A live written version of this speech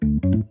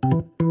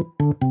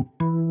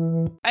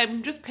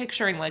I'm just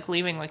picturing, like,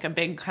 leaving, like, a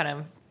big kind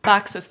of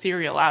box of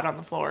cereal out on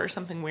the floor or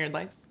something weird.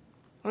 Like,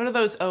 what are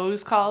those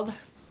O's called?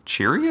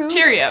 Cheerios?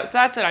 Cheerios.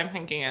 That's what I'm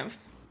thinking of.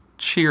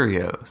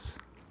 Cheerios.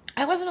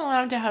 I wasn't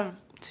allowed to have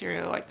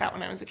cereal like that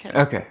when I was a kid.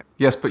 Okay.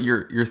 Yes, but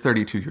you're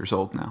 32 years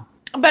old now.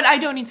 But I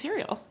don't eat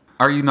cereal.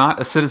 Are you not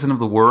a citizen of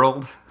the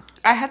world?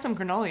 I had some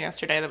granola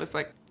yesterday that was,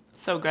 like,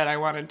 so good I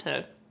wanted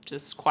to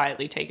just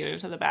quietly take it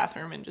into the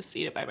bathroom and just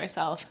eat it by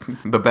myself.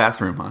 The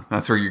bathroom, huh?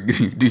 That's where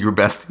you do your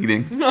best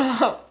eating.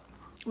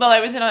 Well, I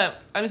was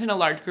in a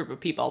large group of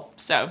people,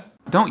 so.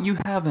 Don't you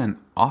have an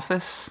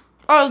office?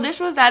 Oh, this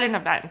was at an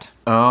event.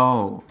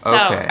 Oh, So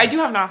okay. I do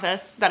have an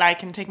office that I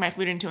can take my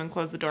food into and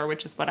close the door,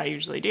 which is what I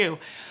usually do.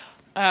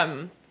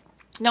 No,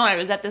 I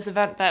was at this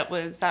event that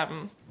was,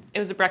 it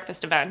was a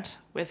breakfast event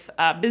with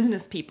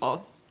business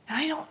people. And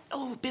I don't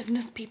know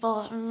business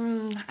people.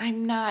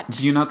 I'm not.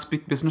 Do you not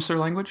speak business or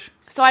language?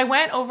 So I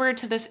went over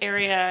to this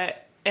area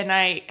and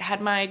I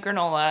had my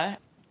granola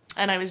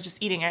and I was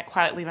just eating it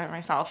quietly by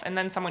myself. And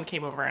then someone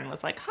came over and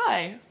was like,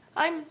 "Hi,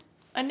 I'm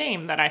a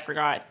name that I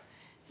forgot.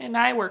 And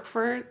I work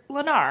for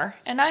Lennar,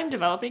 and I'm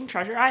developing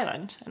Treasure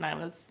Island." And I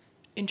was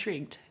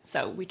intrigued,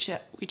 so we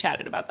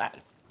chatted about that.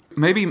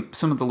 Maybe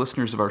some of the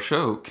listeners of our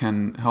show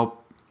can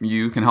help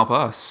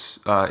us.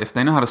 If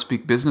they know how to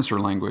speak business or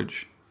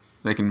language,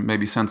 they can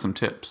maybe send some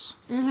tips.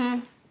 Mm-hmm.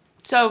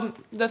 So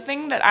the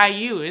thing that I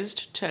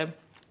used to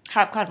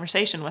have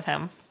conversation with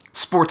him...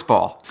 Sports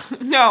ball.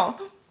 No,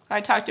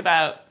 I talked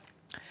about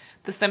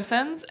The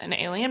Simpsons and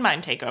Alien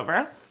Mind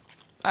Takeover.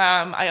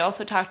 I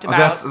also talked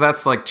about...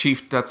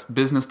 That's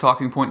business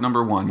talking point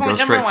number one. Go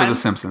straight for The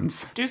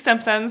Simpsons. Do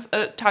Simpsons.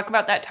 Talk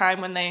about that time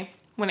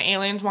when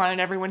aliens wanted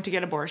everyone to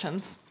get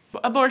abortions.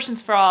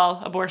 Abortions for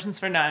all, abortions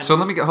for none. So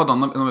let me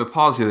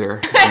pause you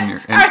there.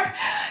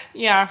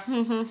 Yeah.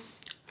 Mm-hmm.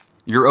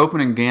 Your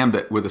opening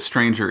gambit with a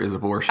stranger is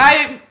abortions.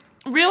 I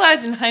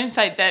realized in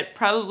hindsight that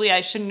probably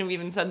I shouldn't have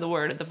even said the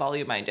word at the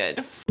volume I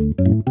did.